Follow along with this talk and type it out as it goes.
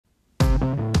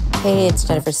Hey, it's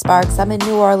Jennifer Sparks. I'm in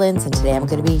New Orleans, and today I'm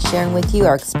going to be sharing with you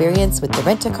our experience with the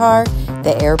rent-a-car,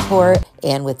 the airport,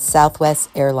 and with Southwest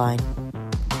Airline.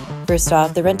 First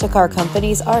off, the rent-a-car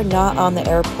companies are not on the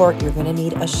airport. You're going to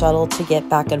need a shuttle to get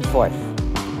back and forth.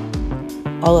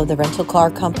 All of the rental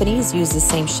car companies use the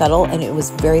same shuttle, and it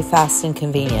was very fast and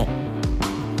convenient.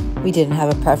 We didn't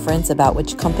have a preference about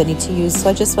which company to use, so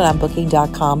I just went on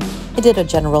booking.com and did a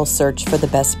general search for the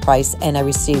best price, and I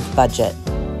received budget.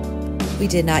 We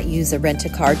did not use a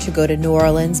rent-a-car to go to New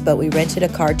Orleans, but we rented a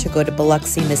car to go to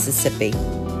Biloxi, Mississippi.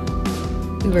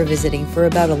 We were visiting for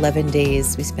about 11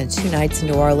 days. We spent 2 nights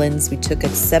in New Orleans. We took a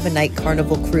 7-night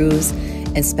Carnival cruise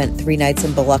and spent 3 nights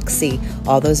in Biloxi.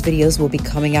 All those videos will be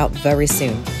coming out very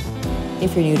soon.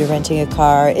 If you're new to renting a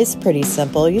car, it's pretty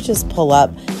simple. You just pull up,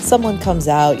 someone comes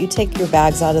out, you take your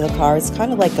bags out of the car. It's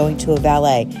kind of like going to a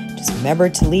valet. Just remember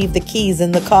to leave the keys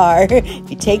in the car.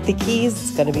 If you take the keys,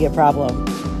 it's going to be a problem.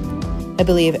 I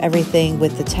believe everything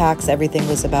with the tax, everything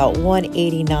was about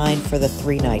 $189 for the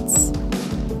 3 nights.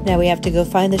 Now we have to go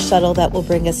find the shuttle that will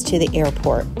bring us to the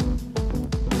airport.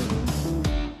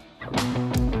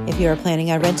 If you are planning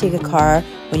on renting a car,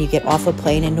 when you get off a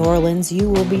plane in New Orleans, you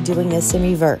will be doing this in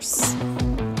reverse.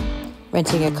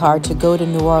 Renting a car to go to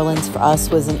New Orleans for us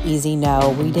was an easy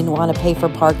no. We didn't want to pay for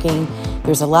parking.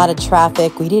 There's a lot of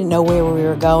traffic. We didn't know where we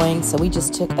were going, so we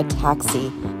just took a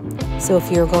taxi. So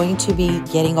if you're going to be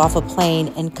getting off a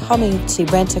plane and coming to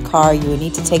rent a car, you would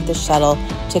need to take the shuttle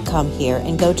to come here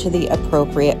and go to the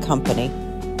appropriate company.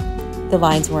 The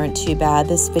lines weren't too bad.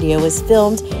 This video was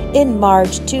filmed in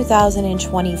March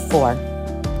 2024.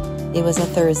 It was a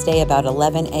Thursday about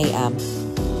 11 a.m.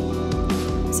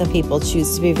 Some people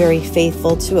choose to be very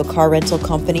faithful to a car rental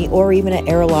company or even an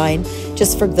airline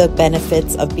just for the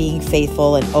benefits of being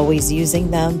faithful and always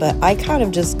using them, but I kind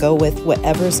of just go with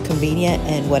whatever's convenient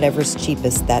and whatever's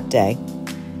cheapest that day.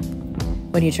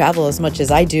 When you travel as much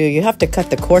as I do, you have to cut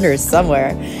the corners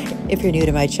somewhere. If you're new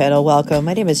to my channel, welcome.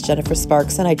 My name is Jennifer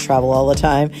Sparks and I travel all the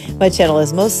time. My channel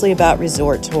is mostly about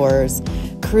resort tours,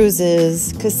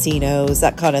 cruises, casinos,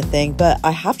 that kind of thing, but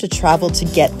I have to travel to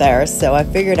get there, so I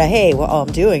figured, hey, well,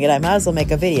 I'm doing it, I might as well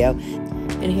make a video.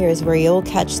 And here's where you'll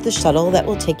catch the shuttle that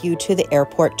will take you to the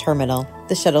airport terminal.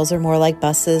 The shuttles are more like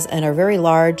buses and are very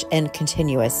large and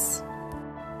continuous.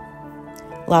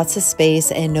 Lots of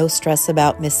space and no stress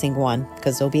about missing one,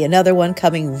 because there'll be another one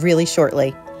coming really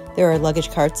shortly. There are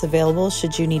luggage carts available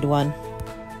should you need one.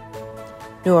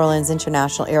 New Orleans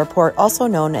International Airport, also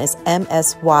known as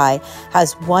MSY,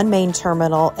 has 1 main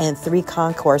terminal and 3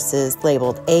 concourses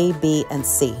labeled A, B, and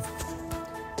C.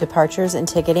 Departures and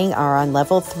ticketing are on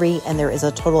level 3, and there is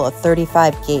a total of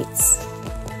 35 gates.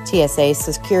 TSA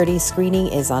security screening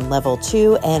is on level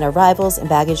 2, and arrivals and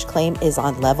baggage claim is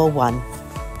on level 1.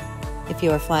 If you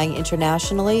are flying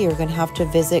internationally, you're going to have to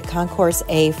visit Concourse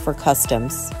A for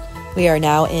customs. We are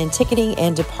now in ticketing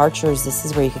and departures. This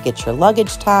is where you could get your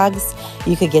luggage tags.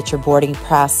 You could get your boarding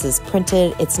passes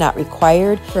printed. It's not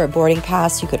required for a boarding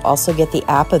pass. You could also get the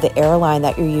app of the airline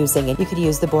that you're using, and you could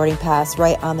use the boarding pass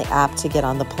right on the app to get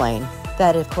on the plane.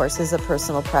 That, of course, is a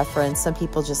personal preference. Some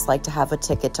people just like to have a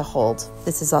ticket to hold.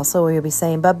 This is also where you'll be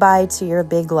saying bye-bye to your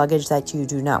big luggage that you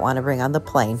do not want to bring on the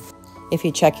plane. If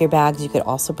you check your bags, you could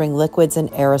also bring liquids and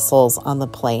aerosols on the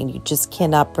plane. You just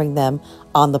cannot bring them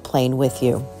on the plane with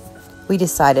you. We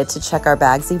decided to check our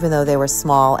bags even though they were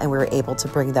small and we were able to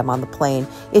bring them on the plane.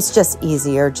 It's just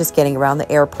easier just getting around the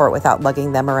airport without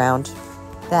lugging them around.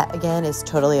 That again is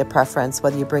totally a preference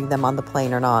whether you bring them on the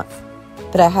plane or not.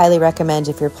 But I highly recommend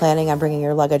if you're planning on bringing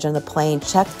your luggage on the plane,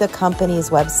 check the company's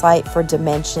website for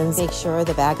dimensions. Make sure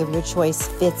the bag of your choice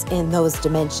fits in those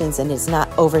dimensions and is not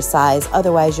oversized.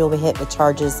 Otherwise you'll be hit with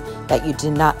charges that you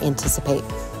did not anticipate.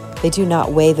 They do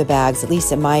not weigh the bags, at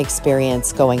least in my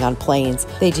experience going on planes.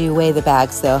 They do weigh the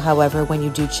bags though, however, when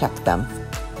you do check them.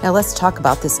 Now let's talk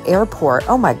about this airport.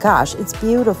 Oh my gosh, it's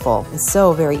beautiful. It's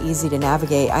so very easy to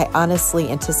navigate. I honestly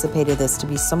anticipated this to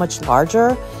be so much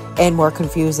larger and more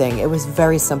confusing. It was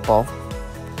very simple.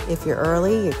 If you're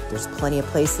early, there's plenty of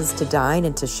places to dine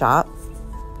and to shop.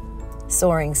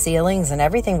 Soaring ceilings and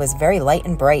everything was very light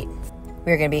and bright.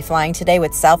 We're going to be flying today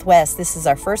with Southwest. This is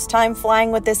our first time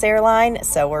flying with this airline,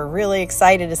 so we're really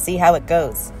excited to see how it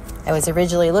goes. I was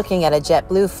originally looking at a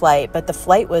JetBlue flight, but the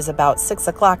flight was about 6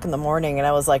 o'clock in the morning, and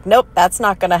I was like, nope, that's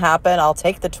not going to happen. I'll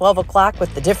take the 12 o'clock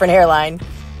with the different airline.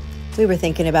 We were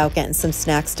thinking about getting some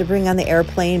snacks to bring on the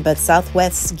airplane, but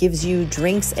Southwest gives you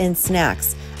drinks and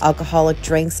snacks. Alcoholic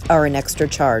drinks are an extra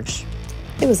charge.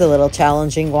 It was a little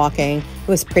challenging walking. It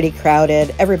was pretty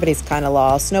crowded. Everybody's kind of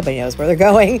lost. Nobody knows where they're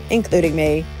going, including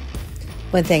me.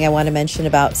 One thing I want to mention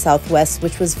about Southwest,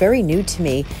 which was very new to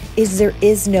me, is there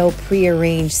is no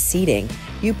prearranged seating.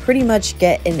 You pretty much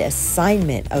get an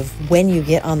assignment of when you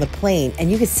get on the plane,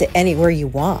 and you can sit anywhere you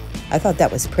want. I thought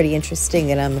that was pretty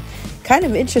interesting, and I'm kind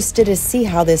of interested to see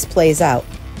how this plays out.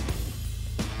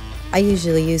 I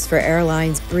usually use for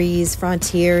airlines Breeze,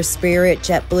 Frontier, Spirit,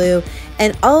 JetBlue,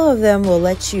 and all of them will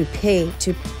let you pay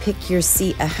to pick your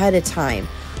seat ahead of time.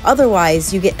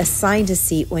 Otherwise, you get assigned a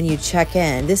seat when you check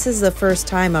in. This is the first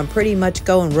time I'm pretty much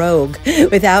going rogue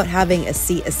without having a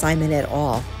seat assignment at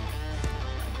all.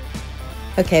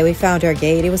 Okay, we found our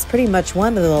gate. It was pretty much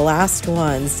one of the last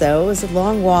ones, so it was a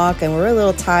long walk and we're a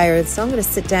little tired, so I'm going to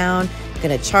sit down, I'm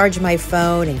going to charge my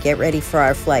phone and get ready for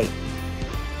our flight.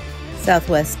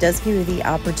 Southwest does give you the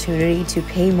opportunity to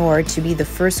pay more to be the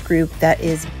first group that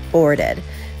is boarded.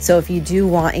 So if you do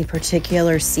want a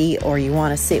particular seat or you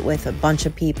want to sit with a bunch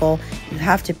of people, you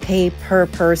have to pay per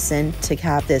person to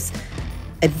have this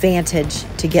advantage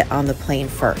to get on the plane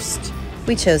first.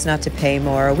 We chose not to pay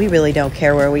more. We really don't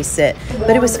care where we sit.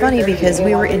 But it was funny because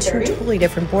we were in two totally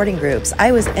different boarding groups.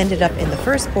 I ended up in the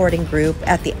first boarding group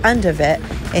at the end of it,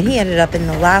 and he ended up in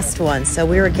the last one. So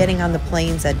we were getting on the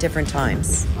planes at different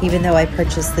times, even though I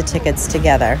purchased the tickets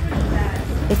together.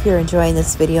 If you're enjoying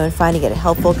this video and finding it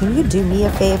helpful, can you do me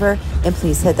a favor and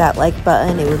please hit that like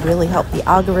button? It would really help the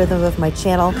algorithm of my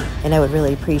channel, and I would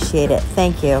really appreciate it.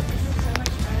 Thank you.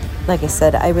 Like I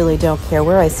said, I really don't care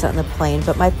where I sit on the plane,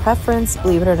 but my preference,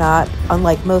 believe it or not,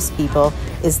 unlike most people,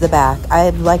 is the back.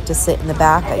 I'd like to sit in the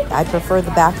back. I prefer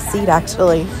the back seat,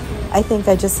 actually. I think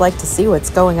I just like to see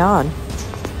what's going on.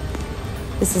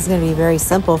 This is going to be very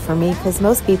simple for me because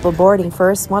most people boarding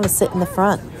first want to sit in the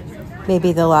front.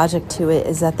 Maybe the logic to it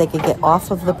is that they could get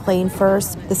off of the plane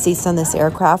first. The seats on this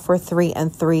aircraft were 3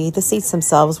 and 3. The seats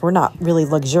themselves were not really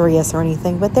luxurious or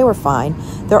anything, but they were fine.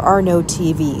 There are no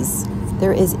TVs.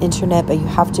 There is internet, but you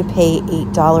have to pay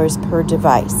 $8 per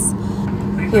device.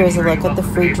 Here's a look at the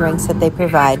free drinks that they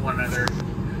provide. We'll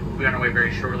be on our way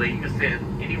very shortly. You can sit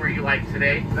anywhere you like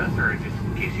today, or just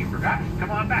in case you forgot, come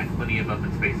on back. Plenty of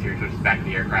open space here towards the back of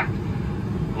the aircraft.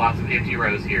 Lots of empty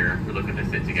rows here. We're looking to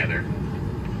sit together.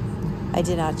 I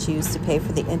did not choose to pay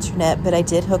for the internet, but I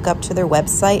did hook up to their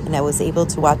website and I was able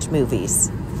to watch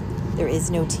movies. There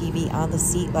is no TV on the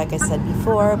seat, like I said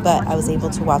before, but I was able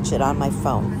to watch it on my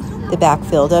phone. The back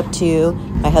filled up too.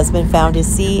 My husband found his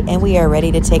seat and we are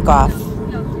ready to take off.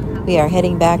 We are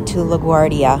heading back to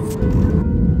LaGuardia.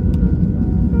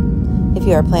 If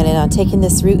you are planning on taking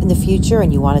this route in the future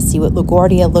and you want to see what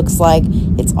LaGuardia looks like,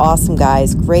 it's awesome,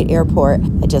 guys. Great airport.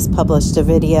 I just published a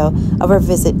video of our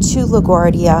visit to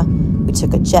LaGuardia. We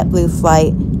took a JetBlue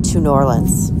flight to New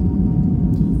Orleans.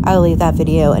 I'll leave that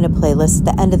video in a playlist at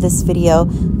the end of this video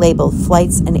labeled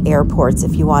Flights and Airports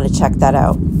if you want to check that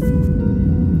out.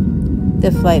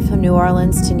 The flight from New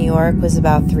Orleans to New York was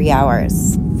about 3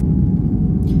 hours.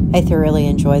 I thoroughly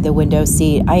enjoyed the window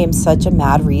seat. I am such a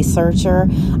mad researcher.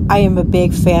 I am a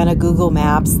big fan of Google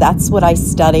Maps. That's what I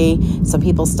study. Some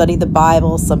people study the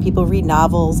Bible. Some people read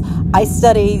novels. I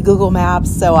study Google Maps,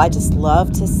 so I just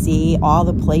love to see all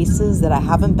the places that I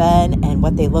haven't been and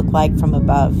what they look like from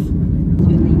above.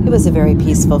 It was a very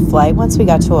peaceful flight. Once we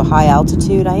got to a high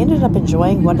altitude, I ended up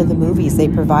enjoying one of the movies they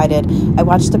provided. I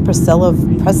watched the Priscilla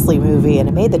Presley movie, and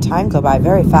it made the time go by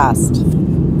very fast.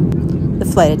 The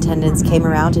flight attendants came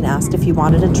around and asked if you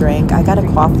wanted a drink. I got a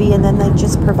coffee, and then they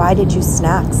just provided you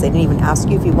snacks. They didn't even ask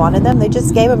you if you wanted them. They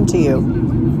just gave them to you.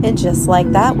 And just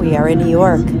like that, we are in New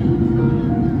York.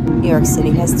 New York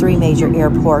City has 3 major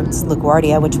airports: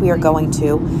 LaGuardia, which we are going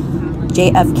to,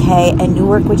 JFK, and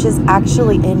Newark, which is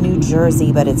actually in New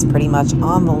Jersey, but it's pretty much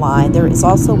on the line. There is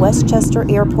also Westchester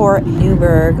Airport,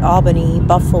 Newburgh, Albany,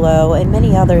 Buffalo, and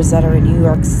many others that are in New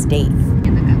York State.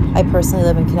 I personally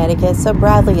live in Connecticut, so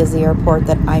Bradley is the airport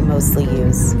that I mostly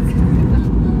use.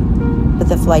 But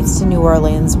the flights to New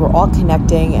Orleans were all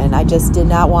connecting, and I just did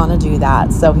not want to do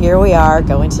that. So here we are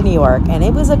going to New York, and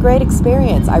it was a great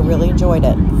experience. I really enjoyed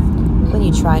it. When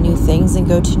you try new things and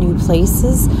go to new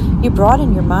places, you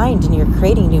broaden your mind and you're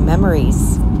creating new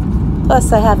memories.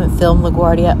 Plus, I haven't filmed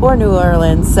LaGuardia or New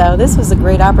Orleans, so this was a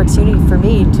great opportunity for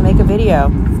me to make a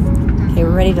video. Okay,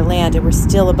 we're ready to land and we're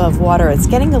still above water. It's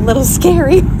getting a little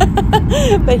scary,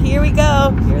 but here we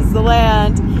go. Here's the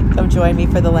land. Come join me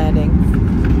for the landing.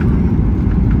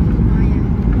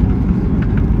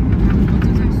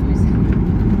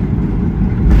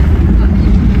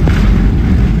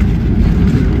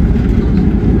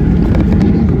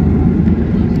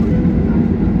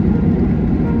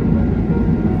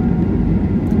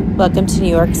 Welcome to New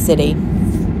York City.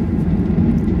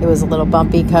 It was a little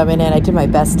bumpy coming in. I did my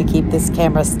best to keep this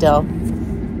camera still.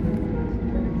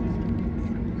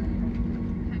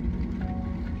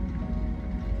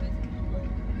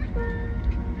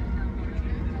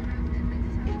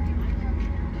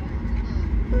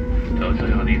 seatbelt, so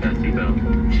you'll need that seatbelt.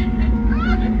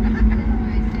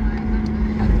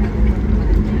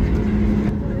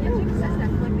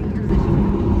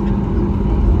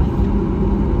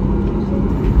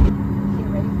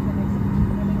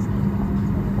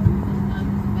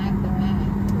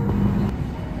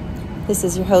 This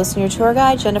is your host and your tour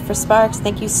guide, Jennifer Sparks.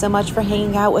 Thank you so much for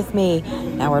hanging out with me.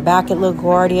 Now we're back at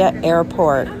LaGuardia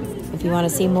Airport. If you want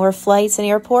to see more flights and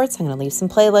airports, I'm going to leave some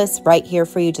playlists right here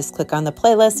for you. Just click on the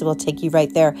playlist. It will take you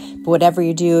right there. But whatever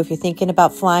you do, if you're thinking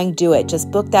about flying, do it.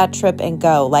 Just book that trip and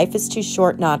go. Life is too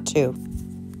short not to.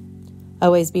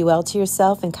 Always be well to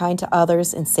yourself and kind to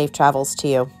others, and safe travels to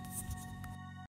you.